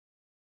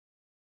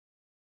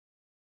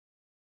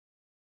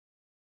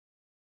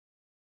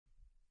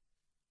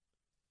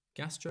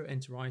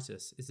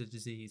Gastroenteritis is a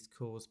disease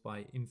caused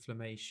by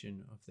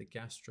inflammation of the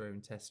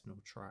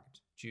gastrointestinal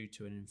tract due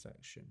to an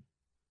infection.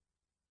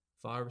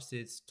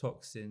 Viruses,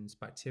 toxins,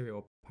 bacteria,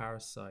 or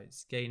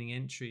parasites gaining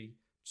entry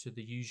to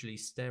the usually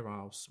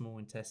sterile small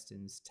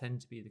intestines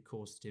tend to be the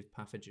causative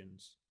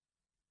pathogens.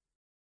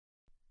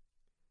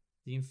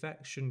 The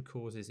infection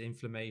causes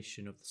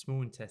inflammation of the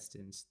small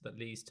intestines that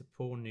leads to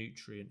poor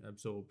nutrient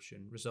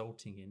absorption,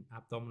 resulting in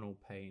abdominal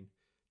pain,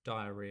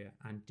 diarrhoea,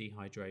 and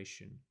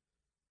dehydration.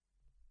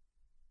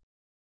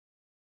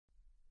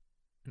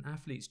 An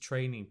athlete's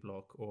training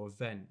block or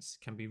events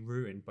can be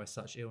ruined by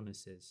such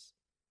illnesses.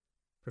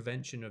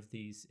 Prevention of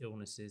these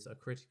illnesses are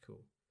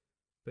critical,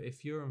 but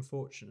if you're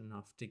unfortunate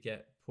enough to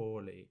get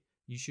poorly,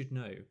 you should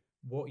know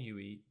what you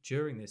eat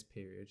during this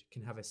period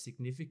can have a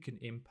significant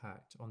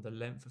impact on the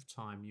length of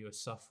time you are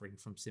suffering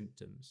from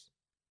symptoms.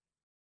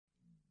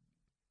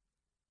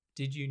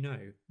 Did you know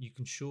you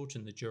can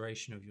shorten the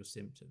duration of your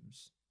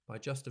symptoms by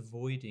just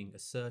avoiding a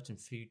certain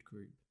food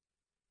group?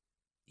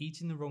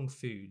 Eating the wrong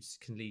foods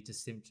can lead to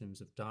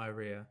symptoms of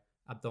diarrhoea,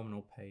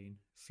 abdominal pain,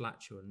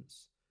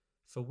 flatulence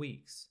for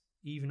weeks,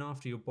 even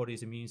after your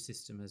body's immune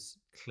system has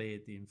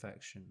cleared the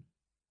infection.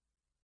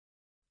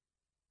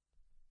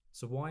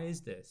 So why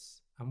is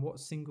this, and what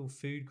single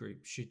food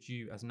group should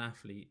you as an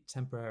athlete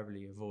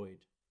temporarily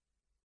avoid?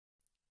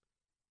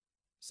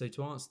 So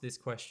to answer this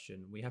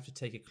question, we have to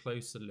take a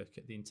closer look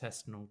at the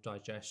intestinal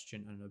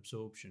digestion and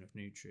absorption of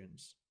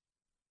nutrients.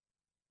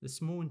 The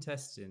small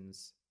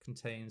intestines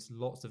contains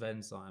lots of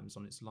enzymes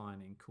on its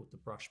lining called the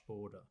brush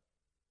border.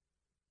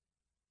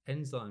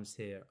 Enzymes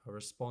here are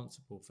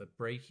responsible for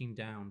breaking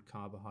down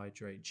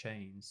carbohydrate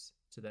chains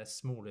to their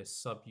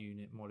smallest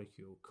subunit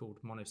molecule called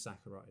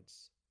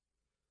monosaccharides.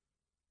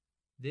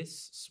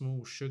 This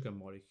small sugar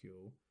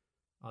molecule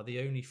are the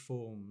only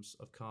forms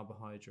of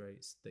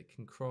carbohydrates that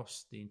can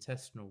cross the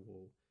intestinal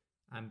wall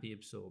and be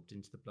absorbed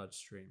into the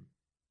bloodstream.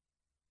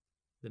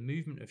 The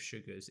movement of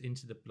sugars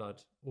into the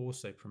blood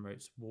also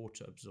promotes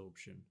water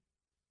absorption.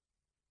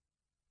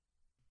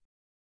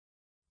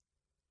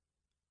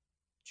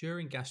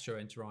 During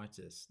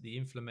gastroenteritis, the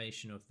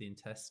inflammation of the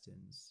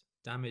intestines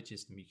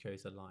damages the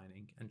mucosa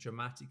lining and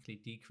dramatically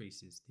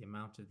decreases the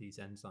amount of these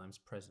enzymes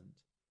present.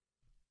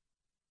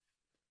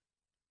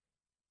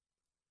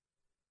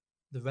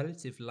 The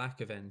relative lack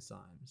of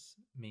enzymes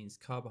means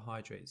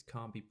carbohydrates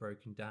can't be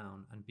broken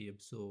down and be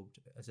absorbed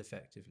as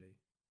effectively.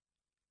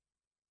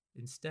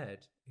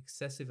 Instead,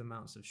 excessive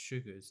amounts of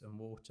sugars and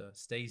water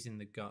stays in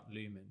the gut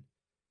lumen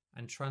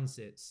and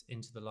transits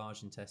into the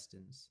large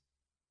intestines.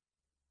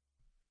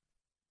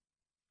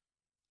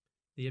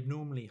 The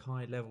abnormally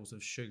high levels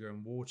of sugar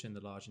and water in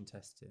the large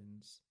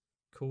intestines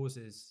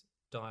causes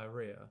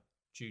diarrhoea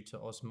due to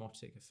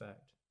osmotic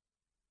effect.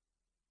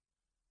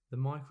 The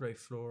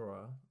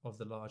microflora of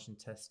the large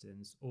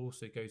intestines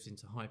also goes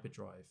into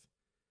hyperdrive,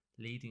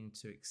 leading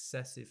to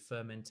excessive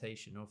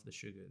fermentation of the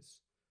sugars,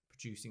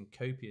 producing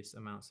copious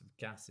amounts of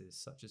gases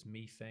such as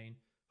methane,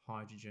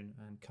 hydrogen,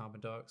 and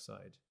carbon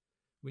dioxide,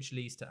 which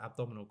leads to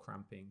abdominal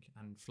cramping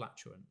and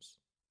flatulence.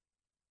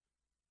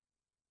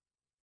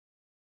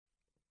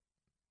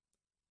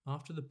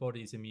 After the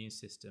body's immune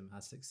system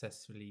has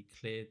successfully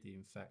cleared the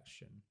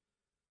infection,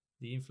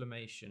 the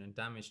inflammation and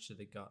damage to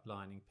the gut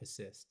lining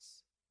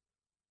persists.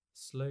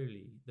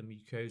 Slowly, the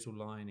mucosal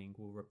lining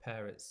will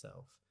repair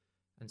itself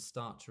and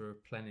start to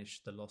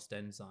replenish the lost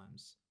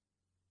enzymes.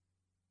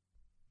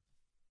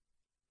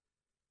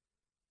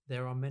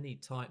 There are many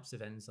types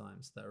of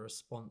enzymes that are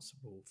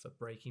responsible for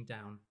breaking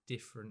down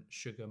different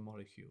sugar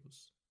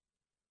molecules.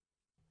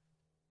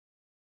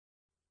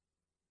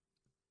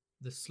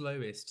 The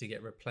slowest to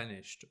get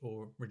replenished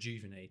or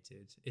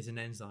rejuvenated is an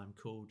enzyme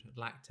called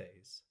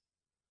lactase.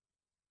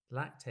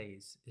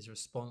 Lactase is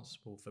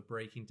responsible for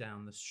breaking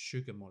down the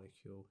sugar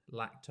molecule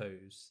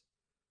lactose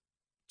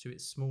to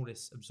its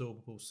smallest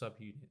absorbable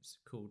subunits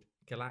called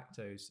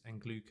galactose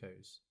and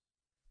glucose.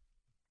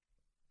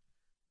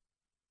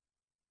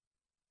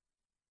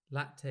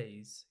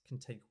 Lactase can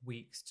take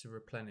weeks to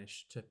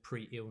replenish to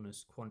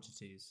pre-illness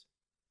quantities.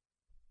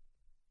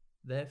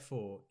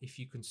 Therefore, if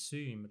you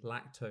consume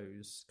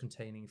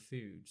lactose-containing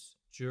foods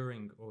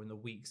during or in the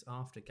weeks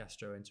after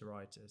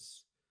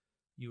gastroenteritis,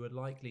 you are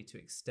likely to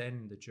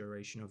extend the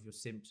duration of your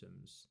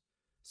symptoms,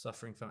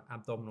 suffering from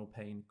abdominal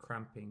pain,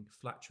 cramping,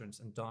 flatulence,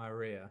 and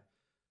diarrhoea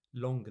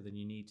longer than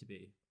you need to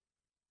be.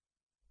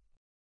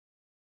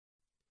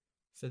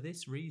 For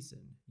this reason,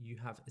 you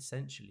have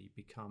essentially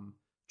become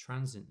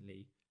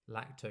transiently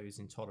lactose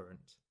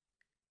intolerant.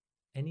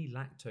 Any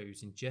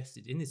lactose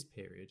ingested in this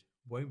period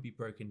won't be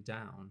broken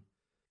down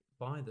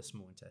by the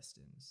small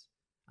intestines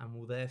and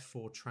will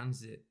therefore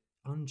transit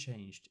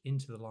unchanged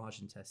into the large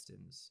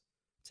intestines,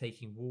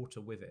 taking water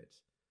with it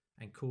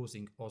and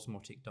causing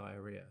osmotic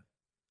diarrhoea.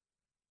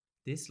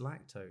 This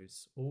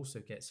lactose also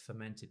gets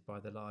fermented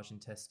by the large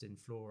intestine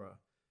flora,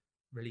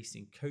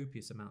 releasing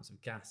copious amounts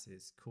of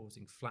gases,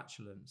 causing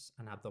flatulence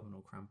and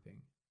abdominal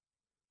cramping.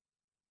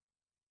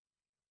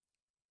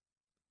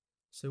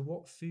 So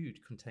what food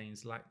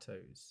contains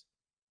lactose?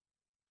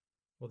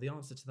 Well, the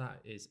answer to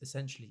that is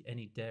essentially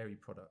any dairy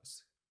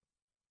products.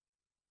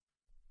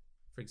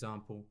 For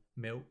example,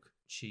 milk,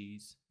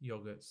 cheese,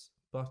 yogurts,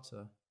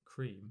 butter,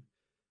 cream,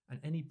 and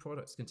any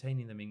products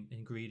containing them in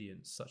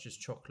ingredients such as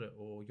chocolate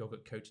or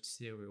yogurt coated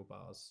cereal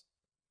bars.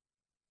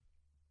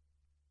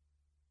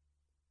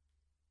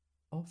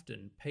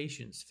 Often,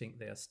 patients think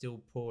they are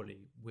still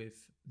poorly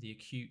with the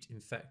acute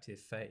infective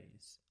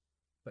phase,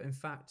 but in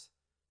fact,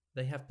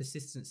 they have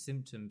persistent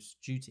symptoms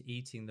due to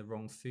eating the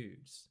wrong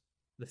foods,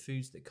 the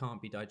foods that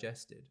can't be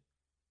digested.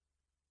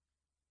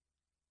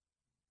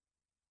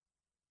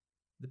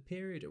 The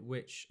period at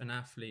which an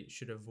athlete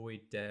should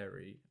avoid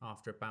dairy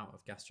after a bout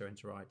of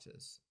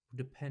gastroenteritis will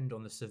depend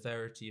on the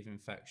severity of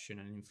infection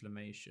and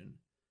inflammation,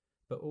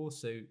 but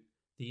also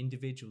the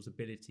individual's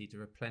ability to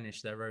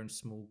replenish their own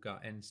small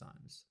gut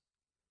enzymes.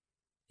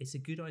 It's a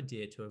good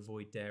idea to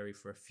avoid dairy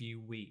for a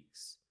few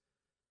weeks,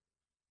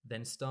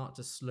 then start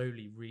to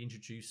slowly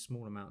reintroduce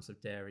small amounts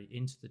of dairy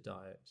into the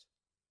diet.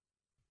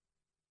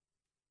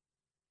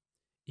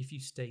 If you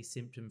stay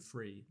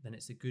symptom-free, then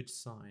it's a good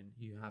sign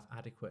you have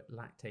adequate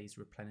lactase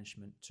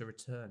replenishment to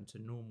return to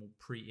normal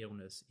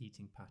pre-illness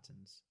eating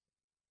patterns.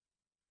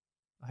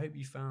 I hope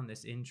you found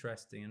this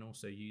interesting and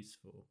also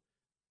useful.